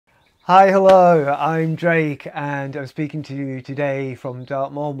Hi, hello, I'm Drake and I'm speaking to you today from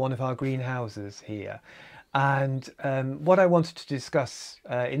Dartmoor, one of our greenhouses here. And what I wanted to discuss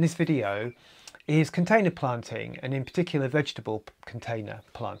in this video is container planting, and in particular vegetable container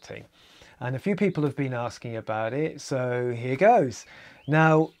planting. And a few people have been asking about it, so here goes.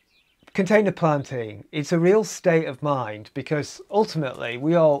 Now, container planting, it's a real state of mind because ultimately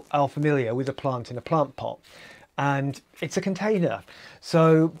we all are familiar with a plant in a plant pot and it's a container.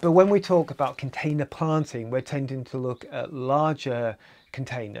 So, but when we talk about container planting, we're tending to look at larger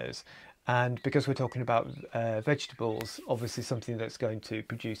containers. And because we're talking about vegetables, obviously something that's going to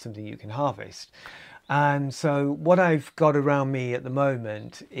produce something you can harvest. And so what I've got around me at the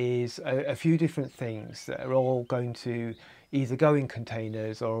moment is a few different things that are all going to either go in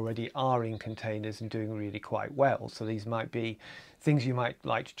containers or already are in containers and doing really quite well. So these might be things you might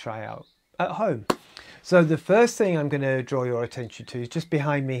like to try out at home. So the first thing I'm going to draw your attention to is just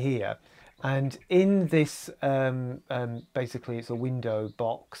behind me here. And in this, basically it's a window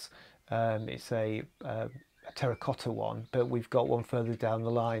box. It's a terracotta one, but we've got one further down the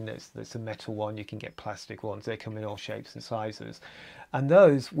line that's a metal one. You can get plastic ones. They come in all shapes and sizes. And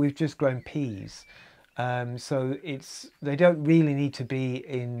those, we've just grown peas. So they don't really need to be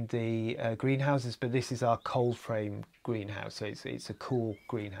in the greenhouses, but this is our cold frame greenhouse, so it's a cool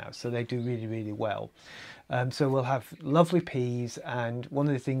greenhouse, so they do really well. So we'll have lovely peas, and one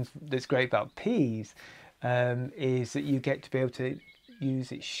of the things that's great about peas is that you get to be able to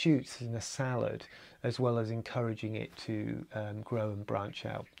use its shoots in a salad, as well as encouraging it to grow and branch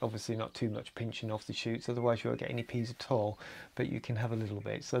out. Obviously not too much pinching off the shoots, otherwise you won't get any peas at all, but you can have a little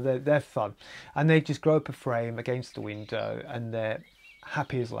bit. So they're fun. And they just grow up a frame against the window and they're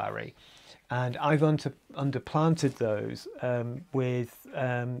happy as Larry. And I've underplanted those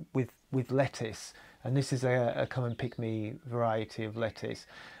with lettuce. And this is a come and pick me variety of lettuce.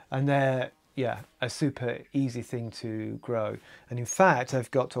 And they're a super easy thing to grow. And in fact, I've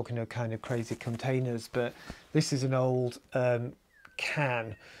got, talking of kind of crazy containers, but this is an old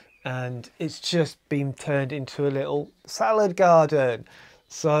can, and it's just been turned into a little salad garden.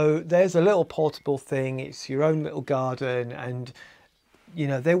 So there's a little portable thing. It's your own little garden, and you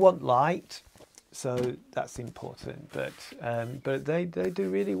know they want light, so that's important. But they do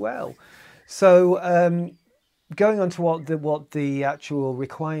really well. So going on to what the actual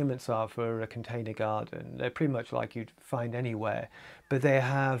requirements are for a container garden, they're pretty much like you'd find anywhere, but they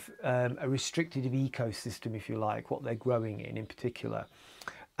have a restricted ecosystem, if you like, what they're growing in particular.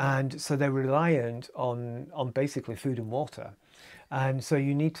 And so they're reliant on basically food and water. And so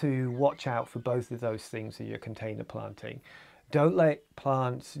you need to watch out for both of those things in your container planting. Don't let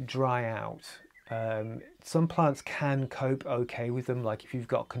plants dry out. Some plants can cope okay with them, like if you've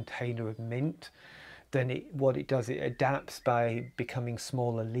got a container of mint, then what it does, it adapts by becoming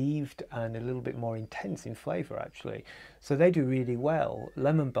smaller leaved and a little bit more intense in flavour actually. So they do really well.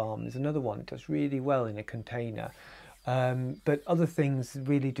 Lemon balm is another one, it does really well in a container. But other things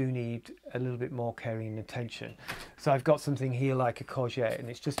really do need a little bit more caring and attention. So I've got something here like a courgette, and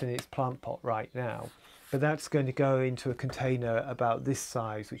it's just in its plant pot right now. But that's going to go into a container about this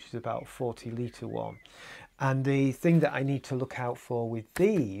size, which is about 40-litre one. And the thing that I need to look out for with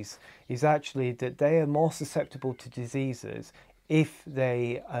these is actually that they are more susceptible to diseases if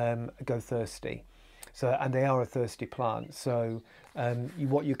they go thirsty. So, and they are a thirsty plant. So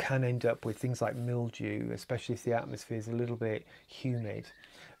what you can end up with things like mildew, especially if the atmosphere is a little bit humid.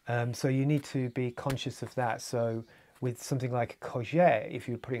 So you need to be conscious of that. So with something like a courgette, if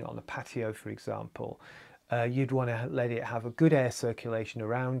you're putting it on the patio, for example, you'd want to let it have a good air circulation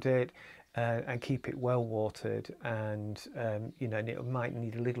around it. And keep it well watered, and you know, and it might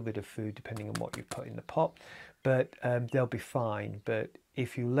need a little bit of food depending on what you put in the pot, but they'll be fine. But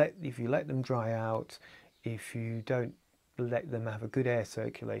if you let them dry out, if you don't let them have a good air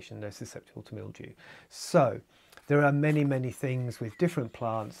circulation, they're susceptible to mildew. So there are many things with different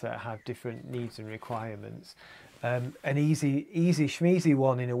plants that have different needs and requirements. An easy schmeezy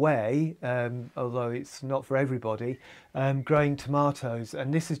one in a way, although it's not for everybody, growing tomatoes.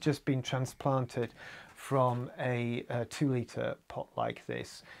 And this has just been transplanted from a 2-litre pot like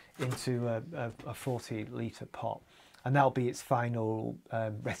this into a 40-litre pot. And that'll be its final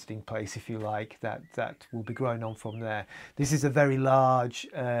resting place, if you like, that will be growing on from there. This is a very large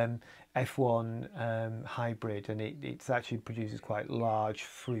F1 hybrid, and it actually produces quite large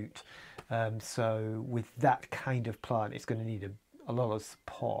fruit. So with that kind of plant, it's going to need a lot of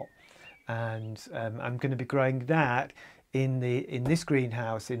support. And I'm going to be growing that in this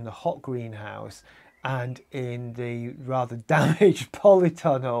greenhouse, in the hot greenhouse, and in the rather damaged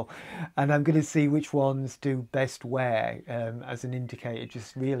polytunnel, and I'm going to see which ones do best where as an indicator,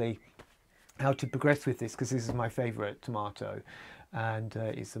 just really how to progress with this, because this is my favourite tomato, and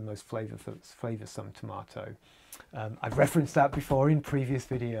it's the most flavoursome tomato. I've referenced that before in previous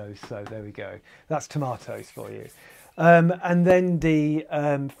videos, so there we go. That's tomatoes for you. And then the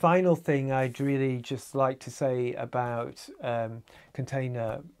final thing I'd really just like to say about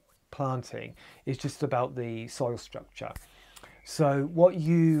container planting is just about the soil structure. So what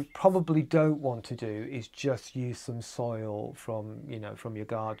you probably don't want to do is just use some soil from, from your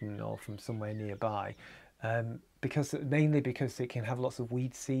garden or from somewhere nearby, mainly because it can have lots of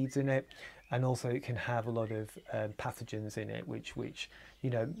weed seeds in it, and also it can have a lot of pathogens in it, which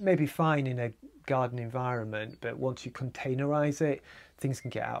may be fine in a garden environment, but once you containerize it, things can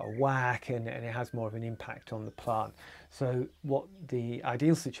get out of whack, and it has more of an impact on the plant. So what the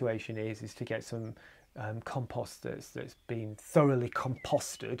ideal situation is to get some compost that's been thoroughly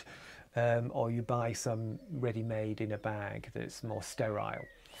composted, or you buy some ready-made in a bag that's more sterile.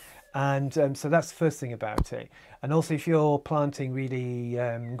 And so that's the first thing about it. And also, if you're planting really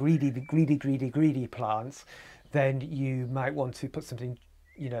greedy plants, then you might want to put something,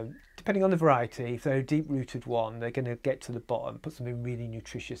 depending on the variety. If they're a deep-rooted one, they're going to get to the bottom, put something really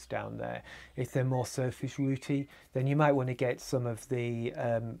nutritious down there. If they're more surface rooty, then you might want to get some of the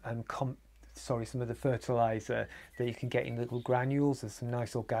some of the fertilizer that you can get in little granules. There's some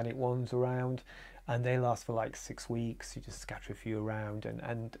nice organic ones around, and they last for like 6 weeks. You just scatter a few around,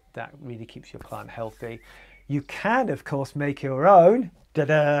 and that really keeps your plant healthy. You can, of course, make your own,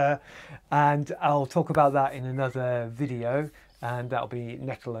 and I'll talk about that in another video, and that'll be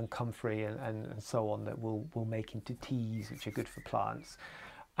nettle and comfrey and so on, that we'll make into teas, which are good for plants.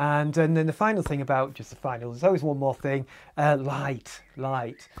 And then the final thing about, there's always one more thing, light.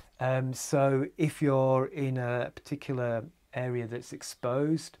 So if you're in a particular area that's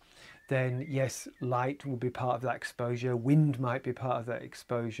exposed, then yes, light will be part of that exposure. Wind might be part of that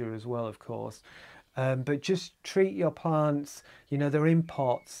exposure as well, of course. But just treat your plants, they're in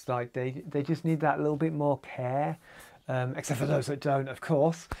pots, like they just need that little bit more care. Except for those that don't, of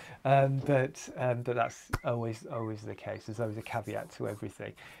course, but that's always the case. There's always a caveat to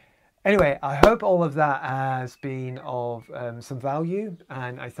everything. Anyway, I hope all of that has been of some value,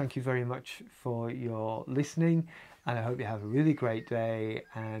 and I thank you very much for your listening, and I hope you have a really great day,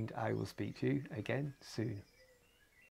 and I will speak to you again soon.